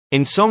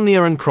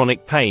Insomnia and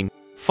chronic pain.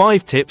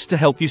 5 tips to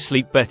help you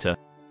sleep better.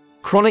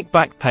 Chronic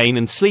back pain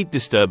and sleep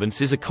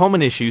disturbances are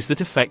common issues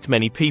that affect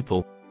many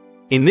people.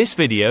 In this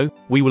video,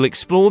 we will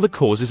explore the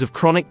causes of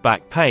chronic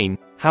back pain,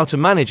 how to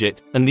manage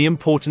it, and the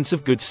importance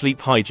of good sleep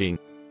hygiene.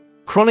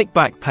 Chronic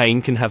back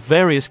pain can have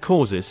various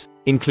causes,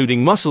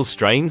 including muscle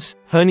strains,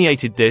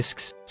 herniated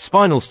discs,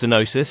 spinal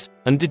stenosis,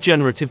 and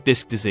degenerative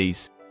disc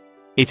disease.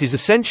 It is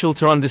essential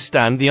to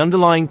understand the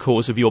underlying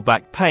cause of your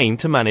back pain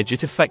to manage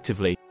it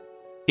effectively.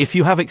 If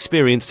you have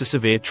experienced a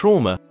severe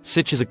trauma,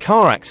 such as a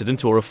car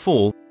accident or a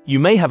fall, you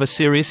may have a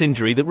serious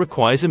injury that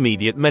requires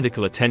immediate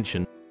medical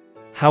attention.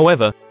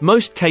 However,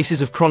 most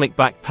cases of chronic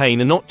back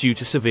pain are not due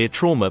to severe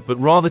trauma but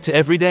rather to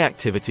everyday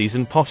activities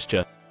and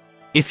posture.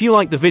 If you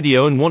like the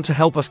video and want to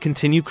help us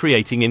continue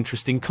creating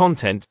interesting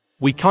content,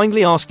 we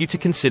kindly ask you to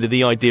consider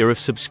the idea of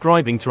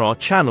subscribing to our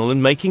channel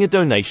and making a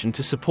donation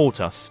to support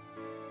us.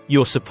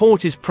 Your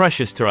support is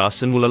precious to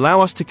us and will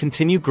allow us to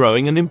continue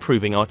growing and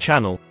improving our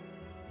channel.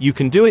 You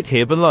can do it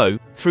here below,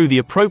 through the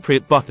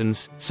appropriate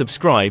buttons,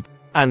 subscribe,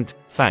 and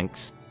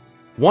thanks.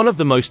 One of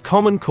the most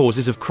common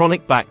causes of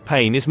chronic back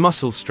pain is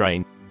muscle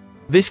strain.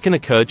 This can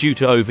occur due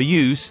to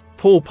overuse,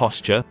 poor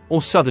posture, or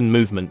sudden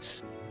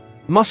movements.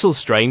 Muscle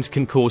strains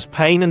can cause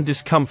pain and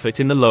discomfort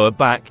in the lower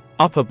back,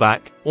 upper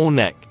back, or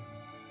neck.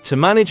 To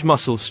manage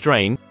muscle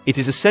strain, it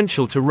is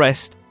essential to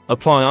rest,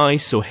 apply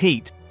ice or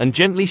heat, and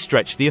gently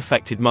stretch the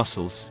affected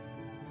muscles.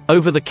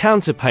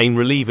 Over-the-counter pain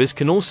relievers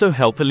can also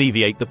help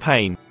alleviate the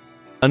pain.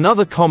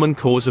 Another common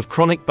cause of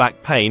chronic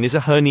back pain is a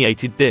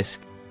herniated disc.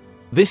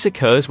 This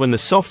occurs when the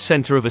soft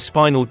center of a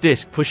spinal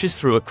disc pushes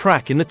through a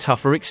crack in the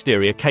tougher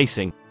exterior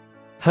casing.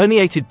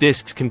 Herniated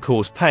discs can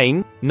cause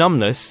pain,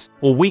 numbness,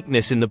 or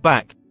weakness in the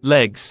back,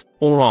 legs,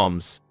 or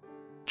arms.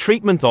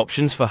 Treatment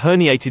options for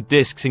herniated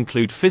discs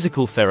include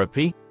physical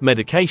therapy,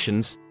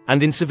 medications,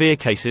 and in severe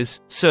cases,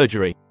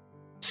 surgery.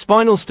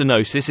 Spinal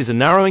stenosis is a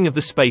narrowing of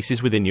the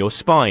spaces within your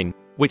spine,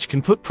 which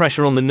can put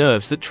pressure on the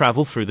nerves that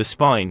travel through the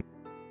spine.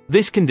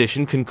 This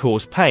condition can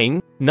cause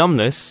pain,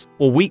 numbness,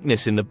 or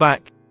weakness in the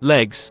back,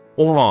 legs,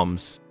 or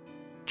arms.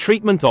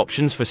 Treatment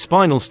options for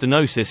spinal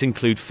stenosis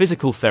include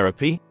physical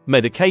therapy,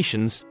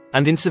 medications,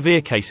 and in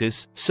severe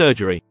cases,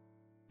 surgery.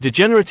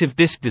 Degenerative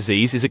disc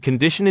disease is a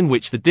condition in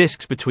which the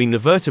discs between the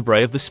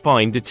vertebrae of the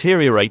spine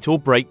deteriorate or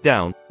break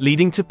down,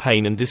 leading to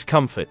pain and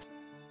discomfort.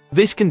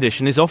 This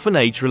condition is often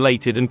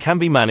age-related and can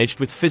be managed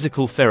with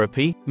physical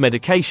therapy,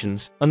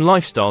 medications, and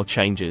lifestyle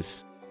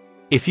changes.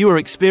 If you are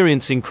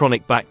experiencing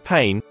chronic back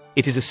pain,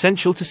 it is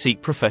essential to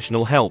seek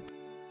professional help.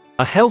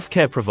 A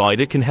healthcare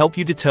provider can help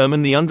you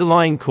determine the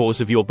underlying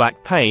cause of your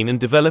back pain and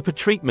develop a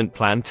treatment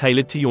plan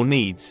tailored to your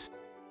needs.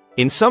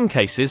 In some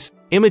cases,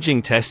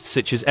 imaging tests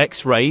such as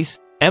X-rays,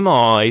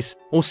 MRIs,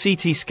 or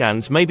CT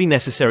scans may be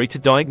necessary to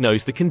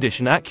diagnose the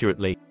condition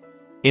accurately.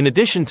 In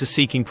addition to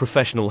seeking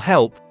professional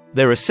help,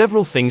 there are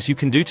several things you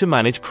can do to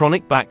manage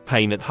chronic back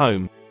pain at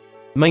home.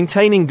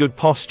 Maintaining good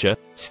posture,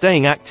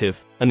 staying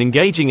active, and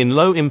engaging in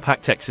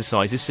low-impact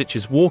exercises such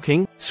as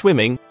walking,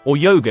 swimming, or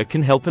yoga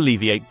can help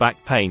alleviate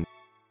back pain.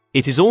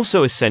 It is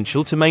also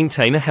essential to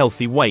maintain a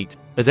healthy weight,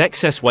 as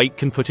excess weight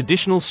can put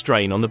additional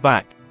strain on the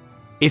back.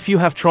 If you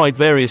have tried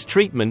various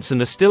treatments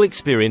and are still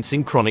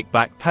experiencing chronic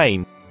back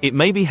pain, it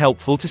may be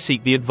helpful to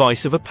seek the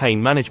advice of a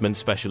pain management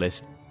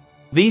specialist.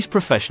 These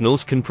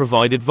professionals can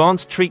provide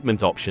advanced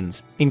treatment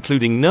options,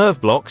 including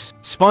nerve blocks,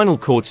 spinal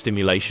cord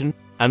stimulation,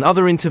 and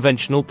other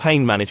interventional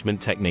pain management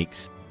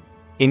techniques.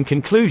 In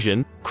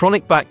conclusion,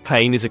 chronic back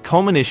pain is a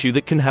common issue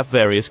that can have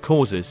various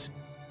causes.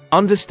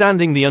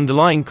 Understanding the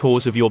underlying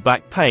cause of your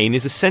back pain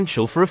is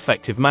essential for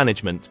effective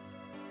management.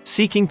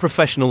 Seeking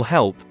professional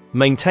help,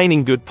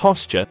 maintaining good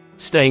posture,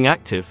 staying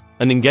active,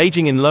 and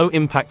engaging in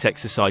low-impact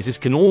exercises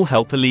can all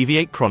help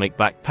alleviate chronic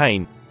back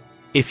pain.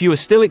 If you are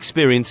still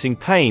experiencing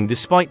pain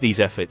despite these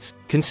efforts,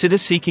 consider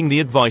seeking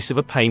the advice of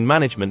a pain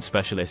management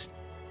specialist.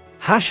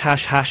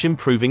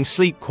 Improving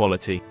sleep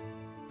quality.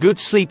 Good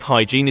sleep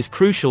hygiene is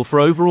crucial for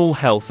overall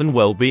health and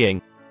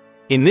well-being.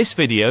 In this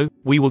video,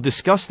 we will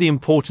discuss the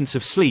importance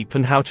of sleep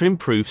and how to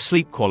improve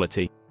sleep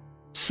quality.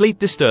 Sleep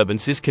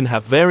disturbances can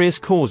have various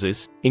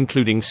causes,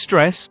 including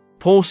stress,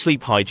 poor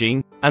sleep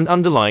hygiene, and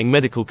underlying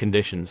medical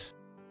conditions.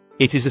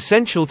 It is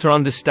essential to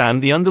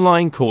understand the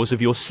underlying cause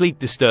of your sleep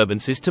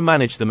disturbances to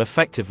manage them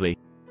effectively.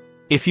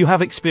 If you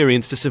have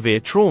experienced a severe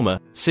trauma,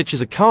 such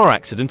as a car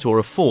accident or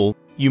a fall,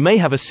 you may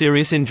have a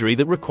serious injury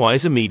that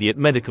requires immediate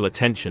medical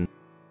attention.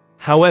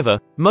 However,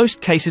 most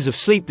cases of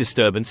sleep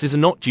disturbances are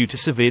not due to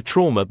severe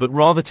trauma but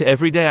rather to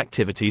everyday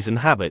activities and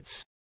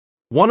habits.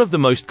 One of the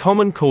most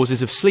common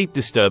causes of sleep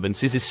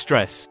disturbances is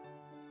stress.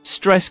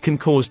 Stress can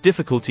cause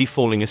difficulty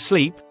falling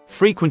asleep,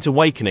 frequent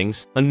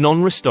awakenings, and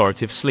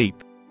non-restorative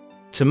sleep.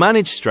 To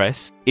manage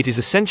stress, it is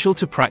essential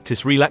to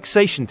practice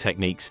relaxation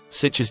techniques,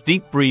 such as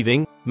deep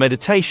breathing,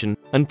 meditation,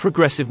 and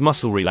progressive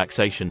muscle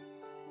relaxation.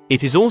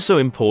 It is also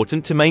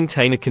important to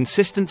maintain a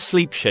consistent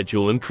sleep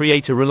schedule and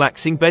create a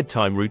relaxing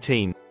bedtime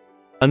routine.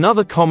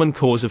 Another common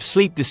cause of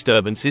sleep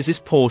disturbances is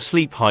poor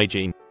sleep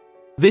hygiene.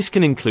 This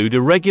can include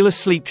irregular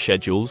sleep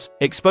schedules,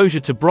 exposure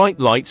to bright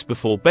lights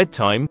before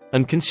bedtime,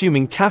 and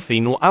consuming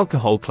caffeine or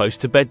alcohol close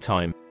to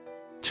bedtime.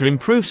 To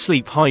improve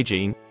sleep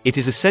hygiene, it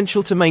is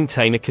essential to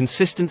maintain a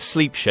consistent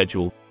sleep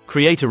schedule,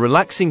 create a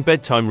relaxing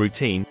bedtime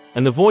routine,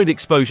 and avoid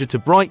exposure to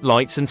bright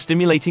lights and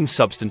stimulating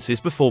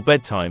substances before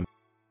bedtime.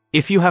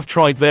 If you have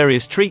tried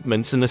various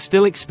treatments and are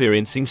still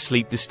experiencing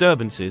sleep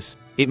disturbances,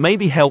 it may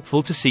be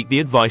helpful to seek the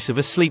advice of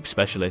a sleep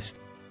specialist.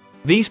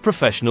 These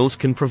professionals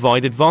can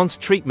provide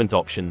advanced treatment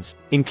options,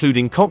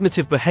 including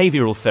cognitive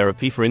behavioral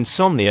therapy for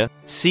insomnia,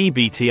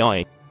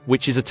 CBTI,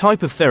 which is a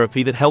type of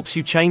therapy that helps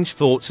you change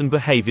thoughts and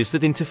behaviors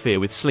that interfere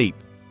with sleep.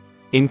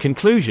 In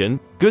conclusion,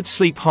 good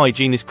sleep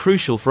hygiene is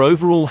crucial for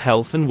overall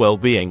health and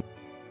well-being.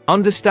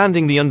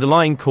 Understanding the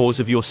underlying cause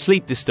of your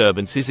sleep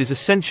disturbances is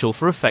essential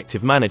for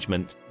effective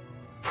management.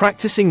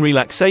 Practicing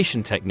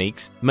relaxation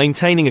techniques,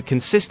 maintaining a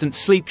consistent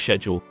sleep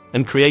schedule,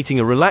 and creating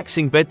a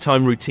relaxing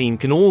bedtime routine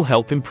can all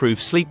help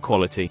improve sleep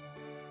quality.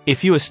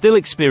 If you are still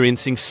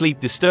experiencing sleep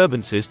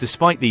disturbances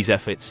despite these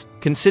efforts,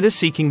 consider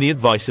seeking the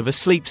advice of a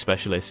sleep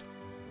specialist.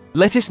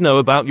 Let us know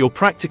about your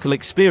practical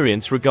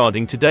experience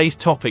regarding today's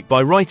topic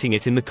by writing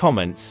it in the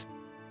comments.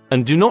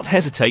 And do not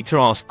hesitate to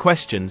ask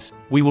questions,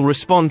 we will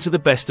respond to the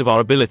best of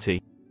our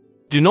ability.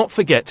 Do not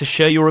forget to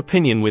share your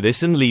opinion with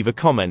us and leave a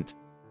comment.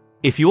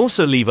 If you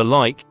also leave a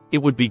like, it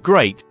would be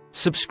great.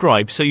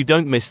 Subscribe so you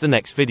don't miss the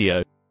next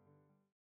video.